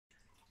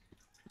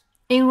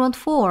In round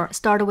 4,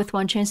 start with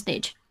 1 chain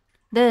stitch.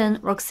 Then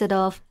work set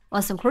of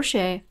 1 single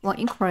crochet, 1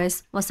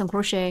 increase, 1 single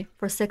crochet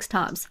for 6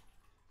 times.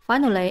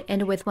 Finally,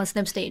 end with 1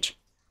 slip stitch.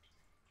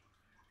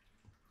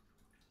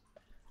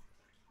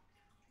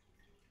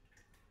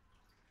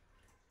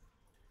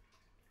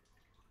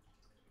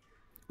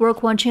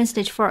 Work 1 chain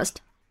stitch first.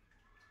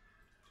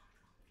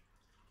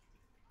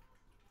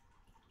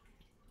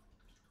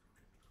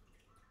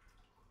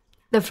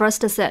 The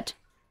first set.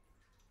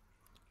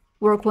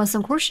 Work 1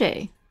 single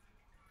crochet.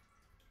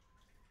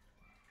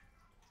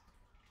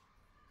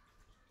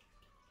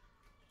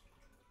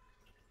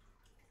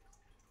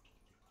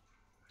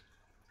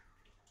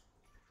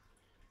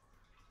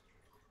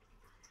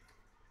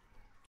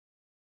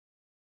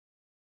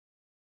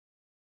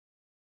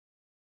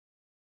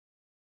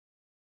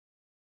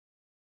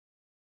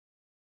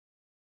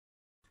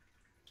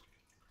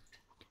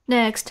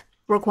 Next,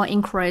 work 1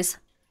 increase,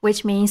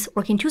 which means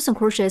working 2 single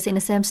crochets in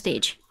the same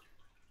stitch.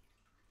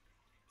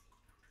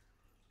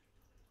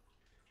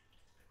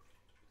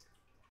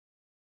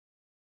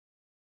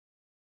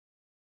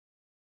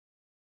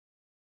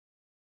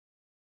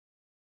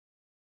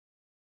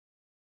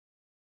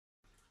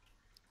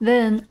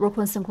 Then work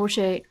 1 single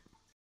crochet.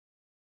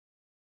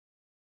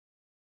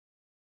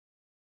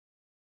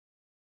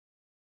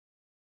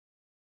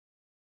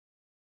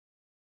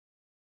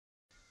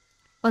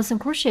 One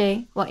single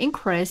crochet, 1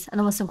 increase, and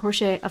 1 single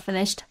crochet are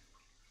finished.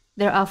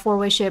 There are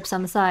 4 V shapes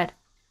on the side.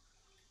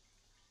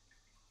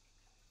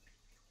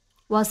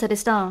 One set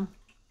is done.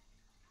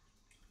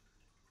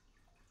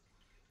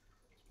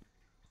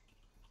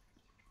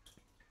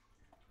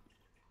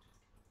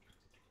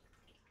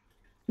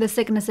 The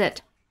second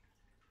set.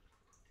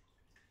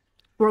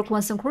 Work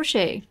 1 single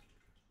crochet.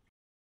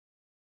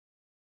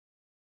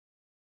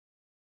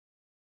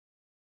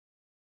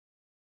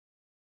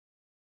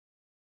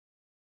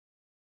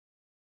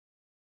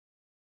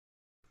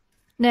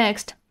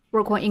 Next,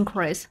 work 1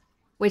 increase,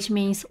 which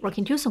means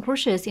working 2 single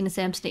crochets in the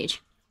same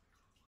stitch.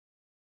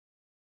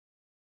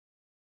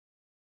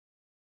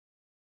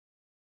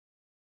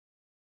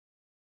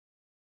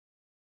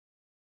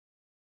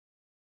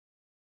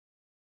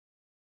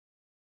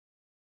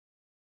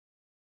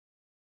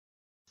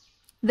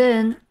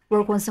 Then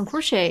work 1 single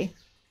crochet.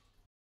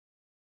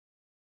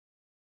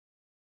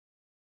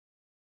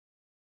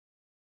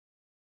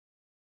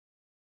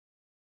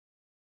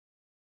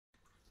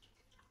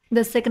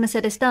 The second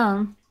set is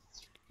done.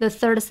 The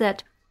third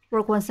set,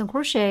 work 1 single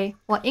crochet,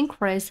 1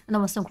 increase, and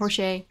 1 single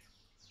crochet.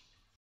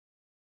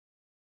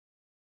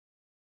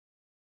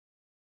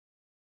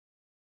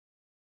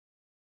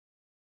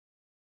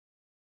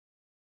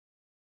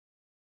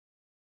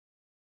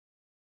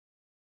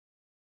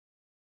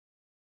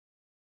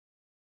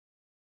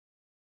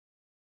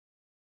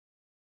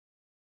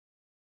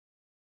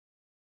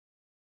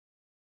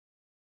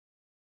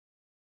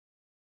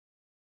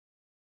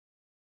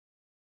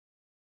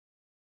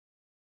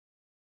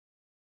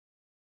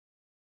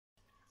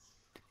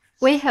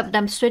 We have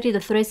demonstrated the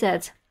 3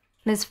 sets.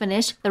 Let's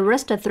finish the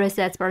rest of 3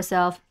 sets by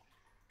ourselves.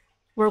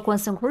 Work 1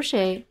 single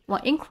crochet,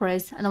 1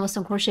 increase, and 1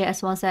 single crochet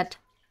as 1 set.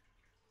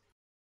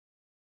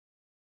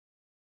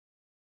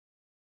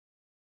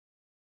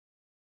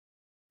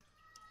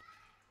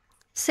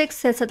 Six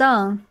sets are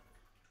done.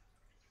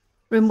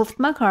 Remove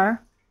the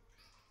marker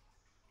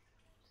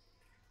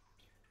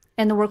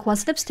and work 1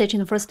 slip stitch in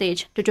the first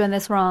stitch to join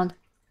this round.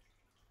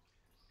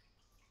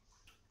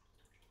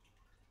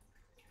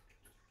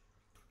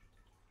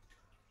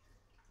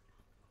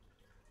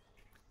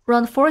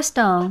 Round 4 is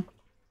done.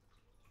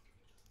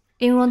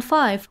 In round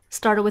 5,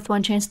 start with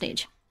 1 chain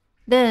stitch.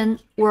 Then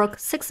work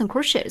 6 single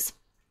crochets,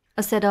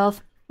 a set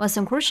of 1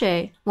 single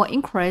crochet, 1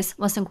 increase,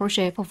 1 single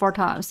crochet for 4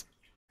 times,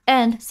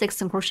 and 6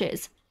 single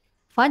crochets.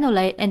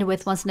 Finally, end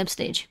with 1 slip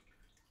stitch.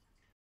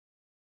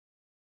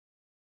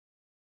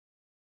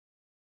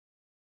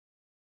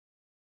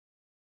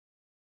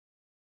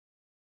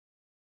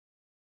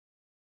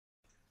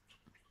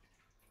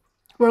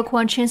 Work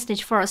 1 chain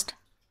stitch first.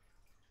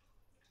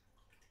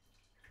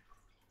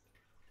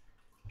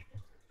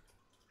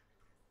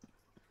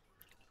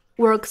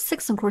 Work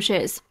 6 single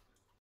crochets.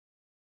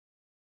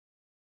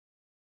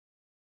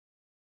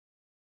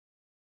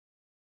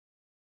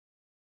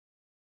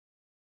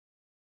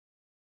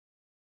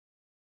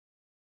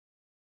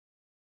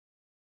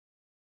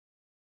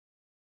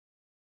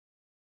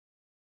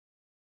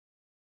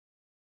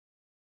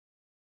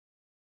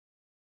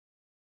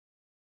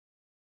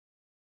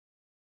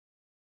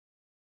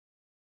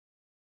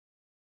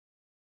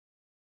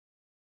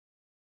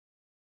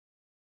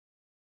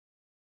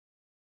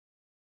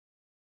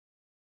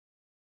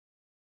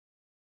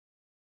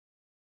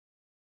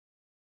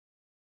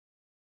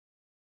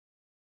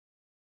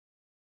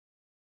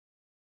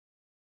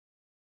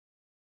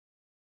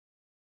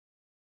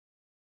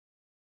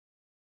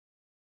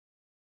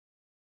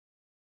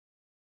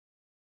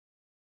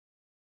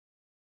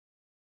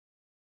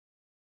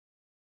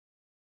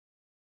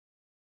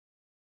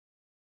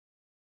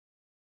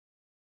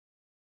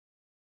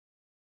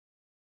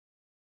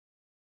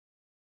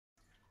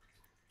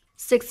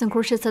 Six single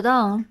crochets are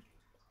done.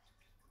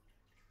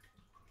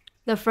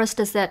 The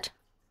first set,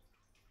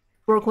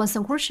 work 1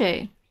 single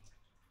crochet.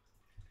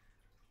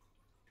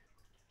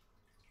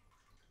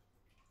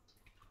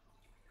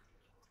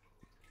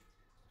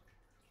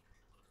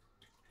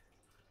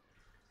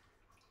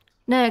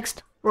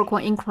 Next, work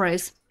 1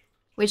 increase,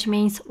 which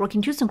means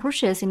working 2 single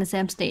crochets in the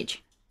same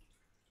stitch.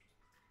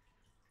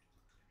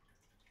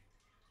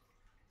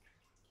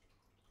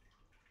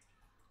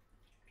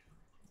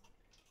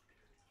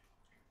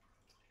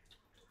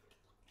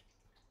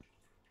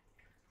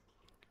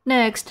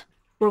 Next,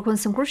 work 1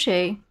 single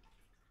crochet.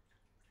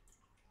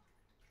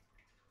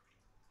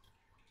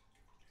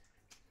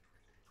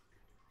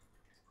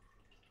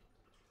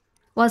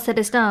 One set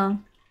is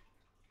done.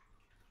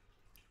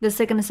 The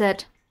second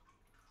set,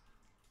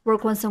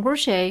 work 1 single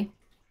crochet.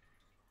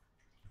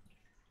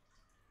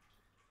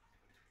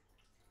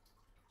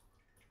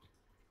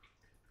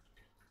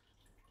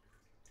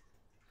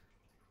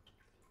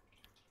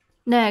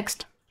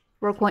 Next,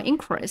 work 1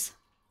 increase,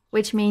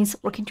 which means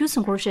working 2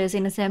 single crochets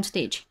in the same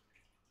stitch.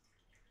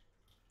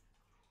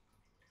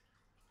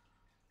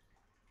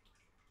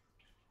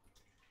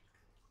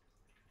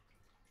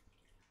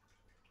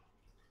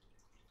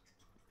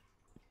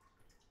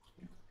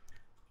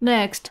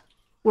 Next,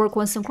 work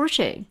 1 single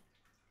crochet.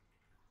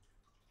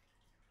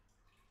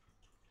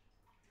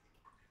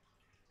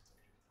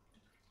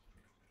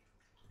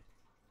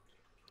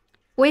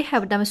 We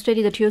have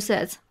demonstrated the 2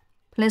 sets.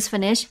 Please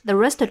finish the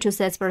rest of 2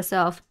 sets by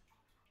yourself.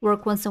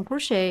 Work 1 single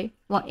crochet,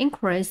 1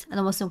 increase,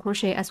 and 1 single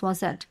crochet as 1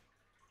 set.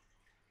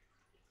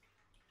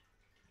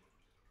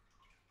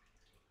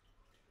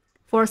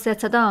 4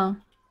 sets are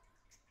done.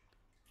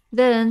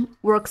 Then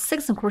work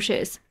 6 single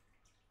crochets.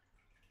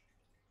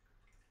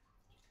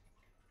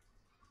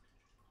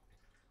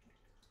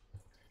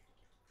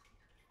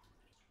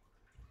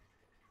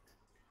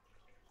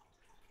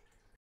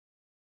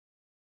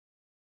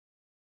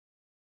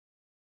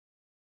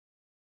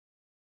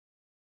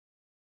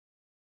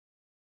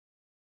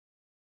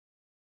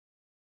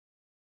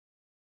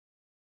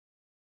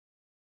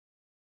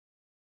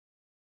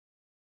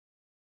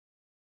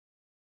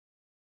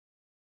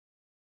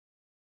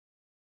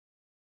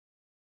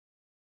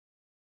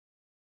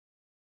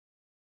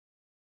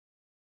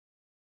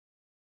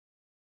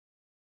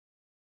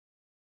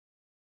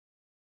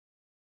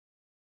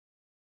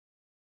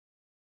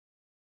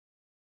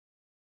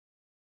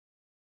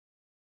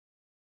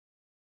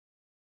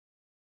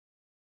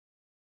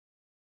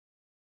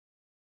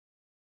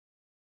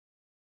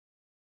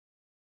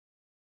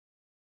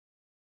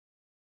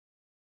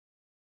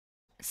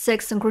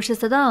 Six single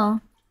crochets are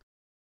done.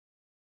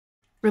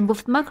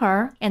 Remove the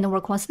marker and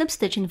work 1 slip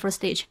stitch in the first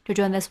stitch to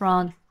join this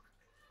round.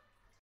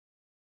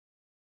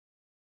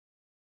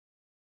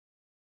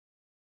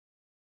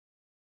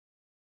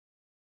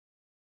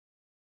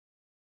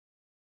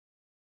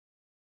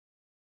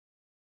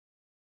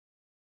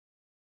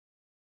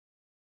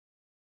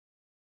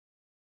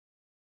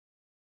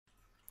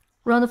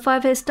 Round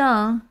 5 is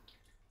done.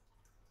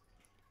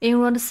 In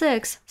round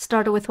 6,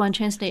 start with 1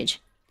 chain stitch.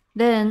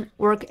 Then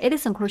work 80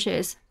 single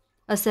crochets,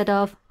 a set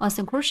of 1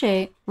 single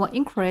crochet, 1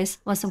 increase,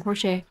 1 single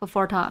crochet for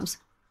 4 times,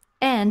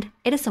 and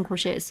 80 single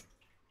crochets.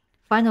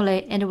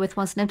 Finally, end with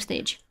 1 slip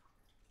stitch.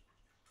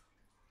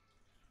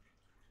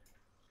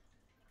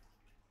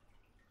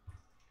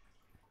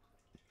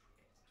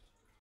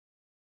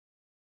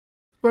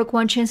 Work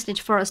 1 chain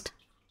stitch first.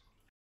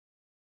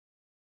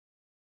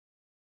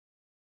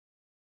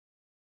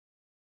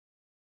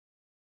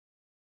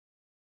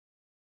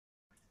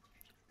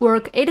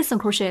 Work 80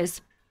 single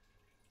crochets.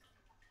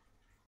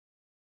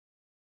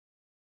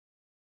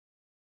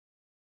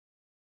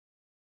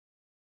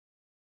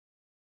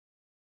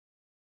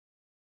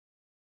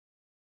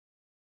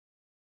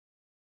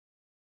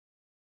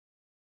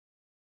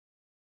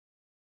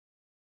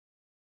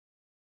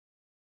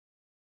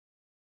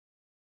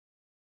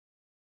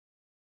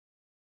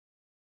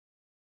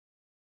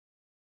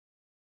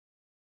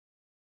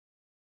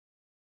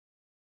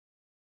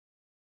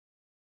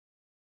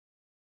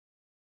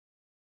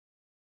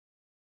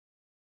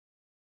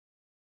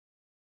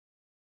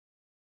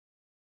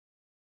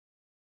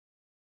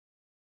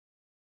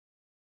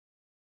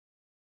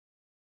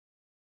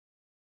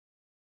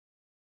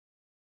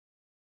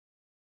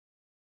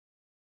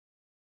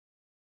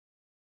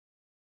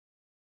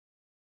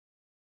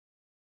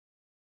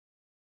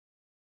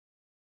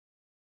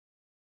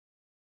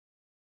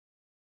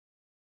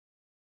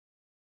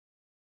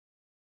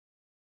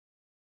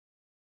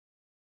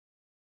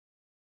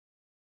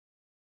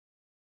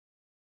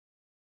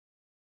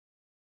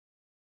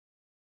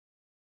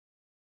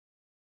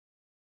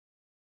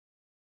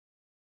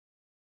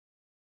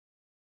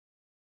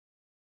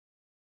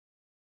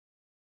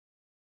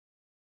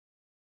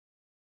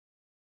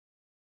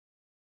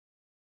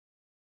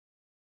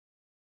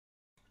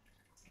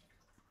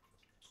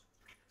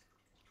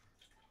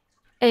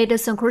 Eight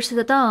single crochets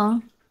are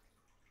done.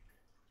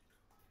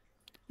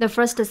 The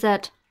first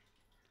set,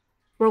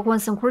 work 1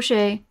 single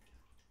crochet.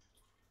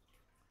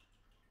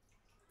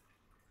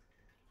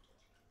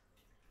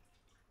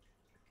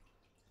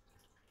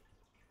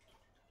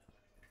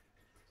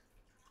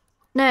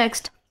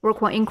 Next,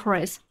 work 1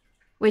 increase,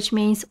 which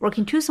means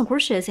working 2 single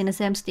crochets in the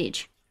same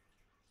stitch.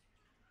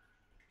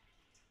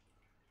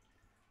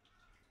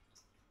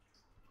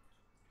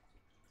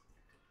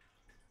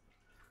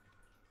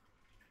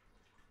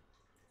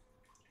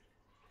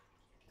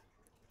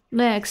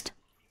 Next,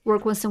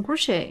 work 1 single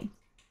crochet.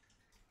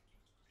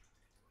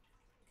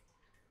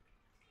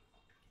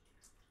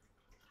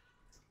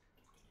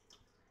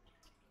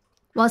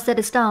 One set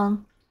is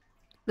done.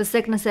 The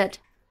second set,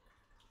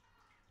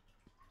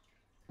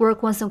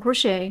 work 1 single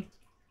crochet.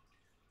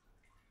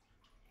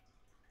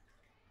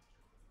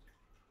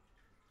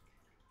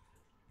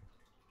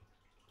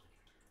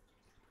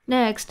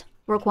 Next,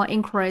 work 1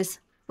 increase,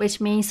 which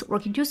means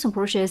working 2 single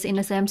crochets in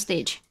the same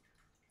stitch.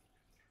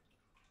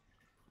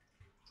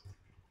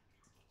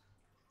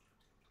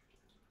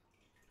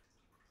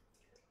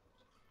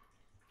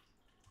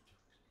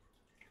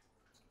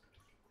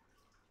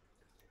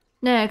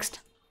 Next,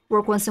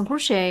 work 1 single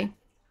crochet.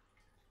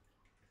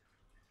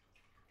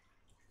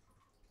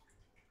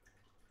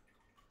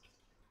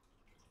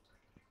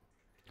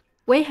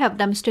 We have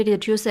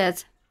demonstrated 2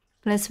 sets.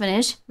 Please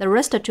finish the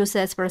rest of 2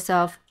 sets by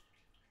yourself.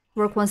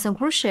 Work 1 single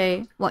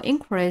crochet, 1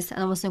 increase,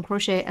 and 1 single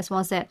crochet as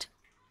 1 set.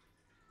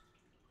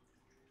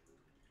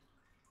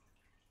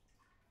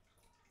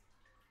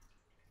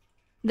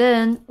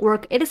 Then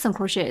work 8 single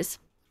crochets.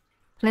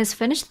 Please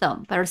finish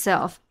them by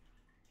yourself.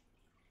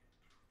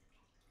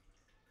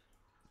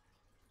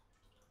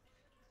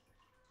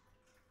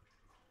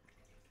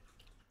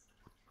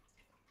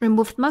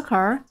 Remove the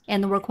marker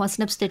and work 1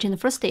 slip stitch in the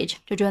first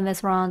stitch to join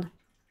this round.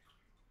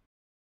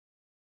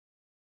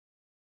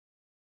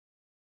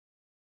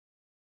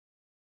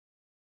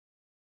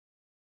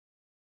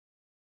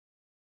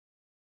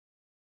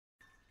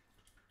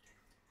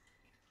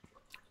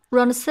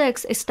 Round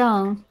 6 is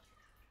done.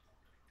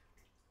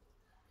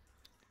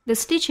 The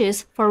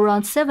stitches for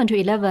round 7 to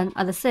 11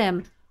 are the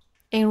same.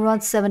 In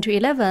round 7 to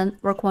 11,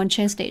 work 1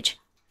 chain stitch,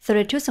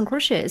 32 single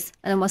crochets,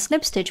 and 1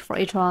 slip stitch for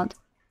each round.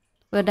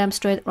 We'll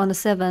demonstrate round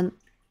 7.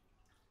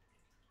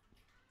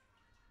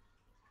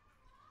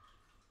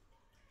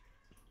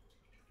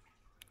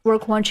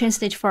 Work 1 chain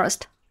stitch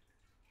first.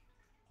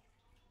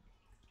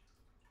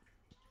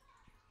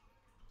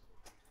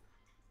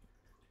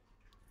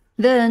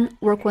 Then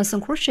work 1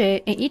 single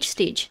crochet in each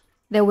stitch.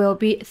 There will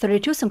be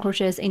 32 single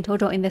crochets in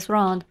total in this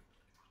round.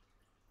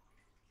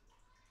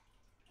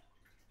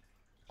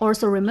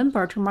 Also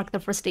remember to mark the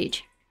first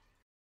stitch.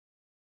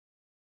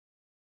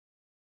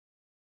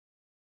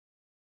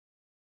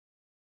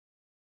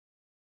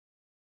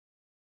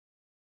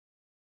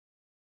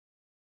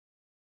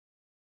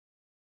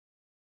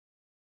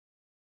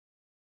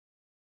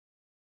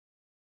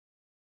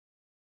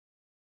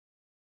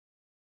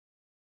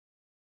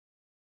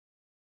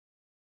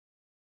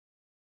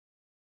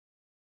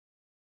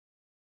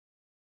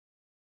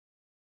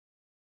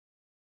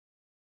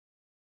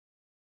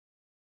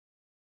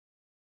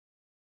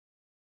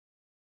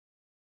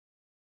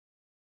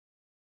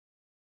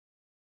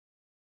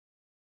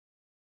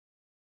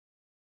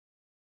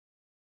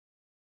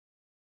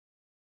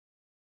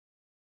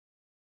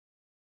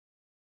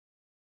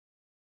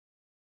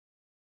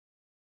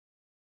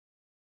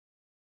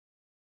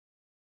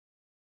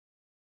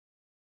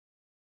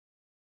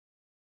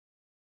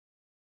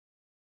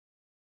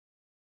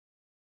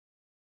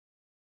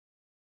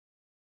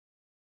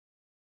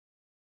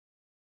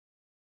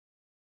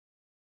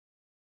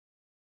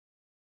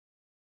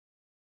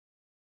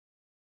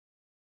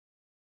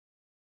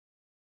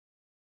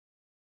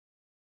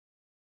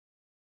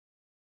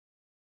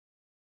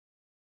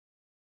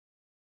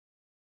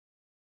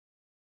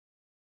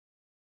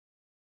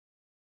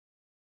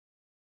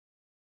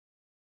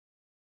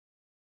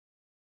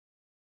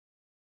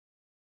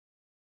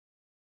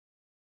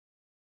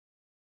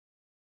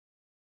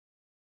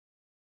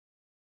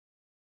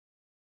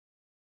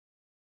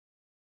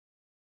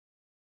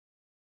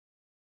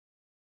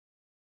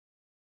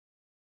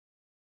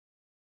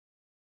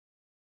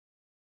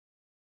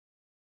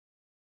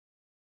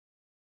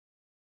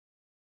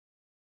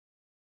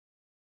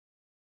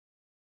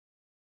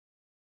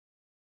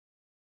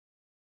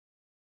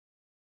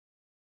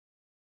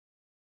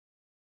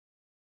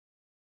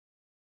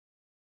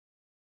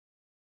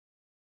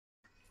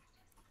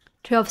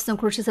 Twelve single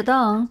crochets are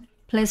done.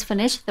 Please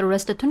finish the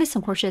rest of 20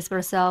 single crochets by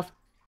yourself.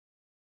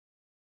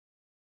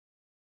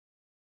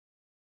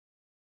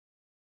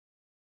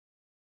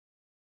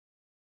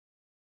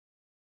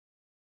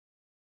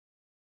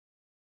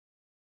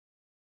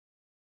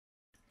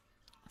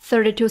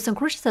 "32 single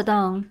crochets are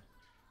done.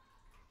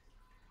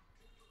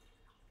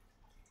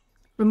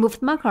 Remove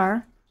the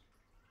marker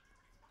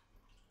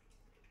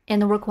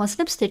and work 1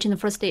 slip stitch in the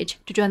first stitch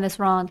to join this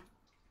round.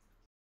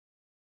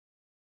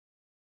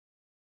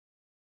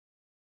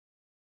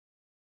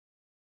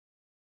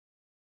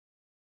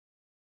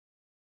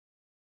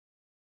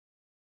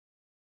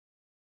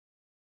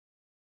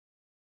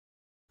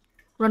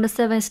 Round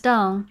 7 is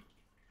done.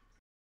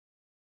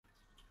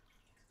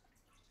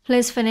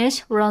 Please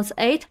finish rounds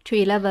 8 to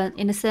 11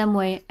 in the same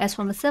way as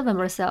from the 7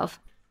 by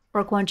yourself.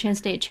 Work 1 chain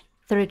stitch,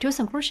 32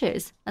 single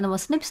crochets and 1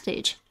 slip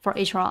stitch for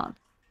each round.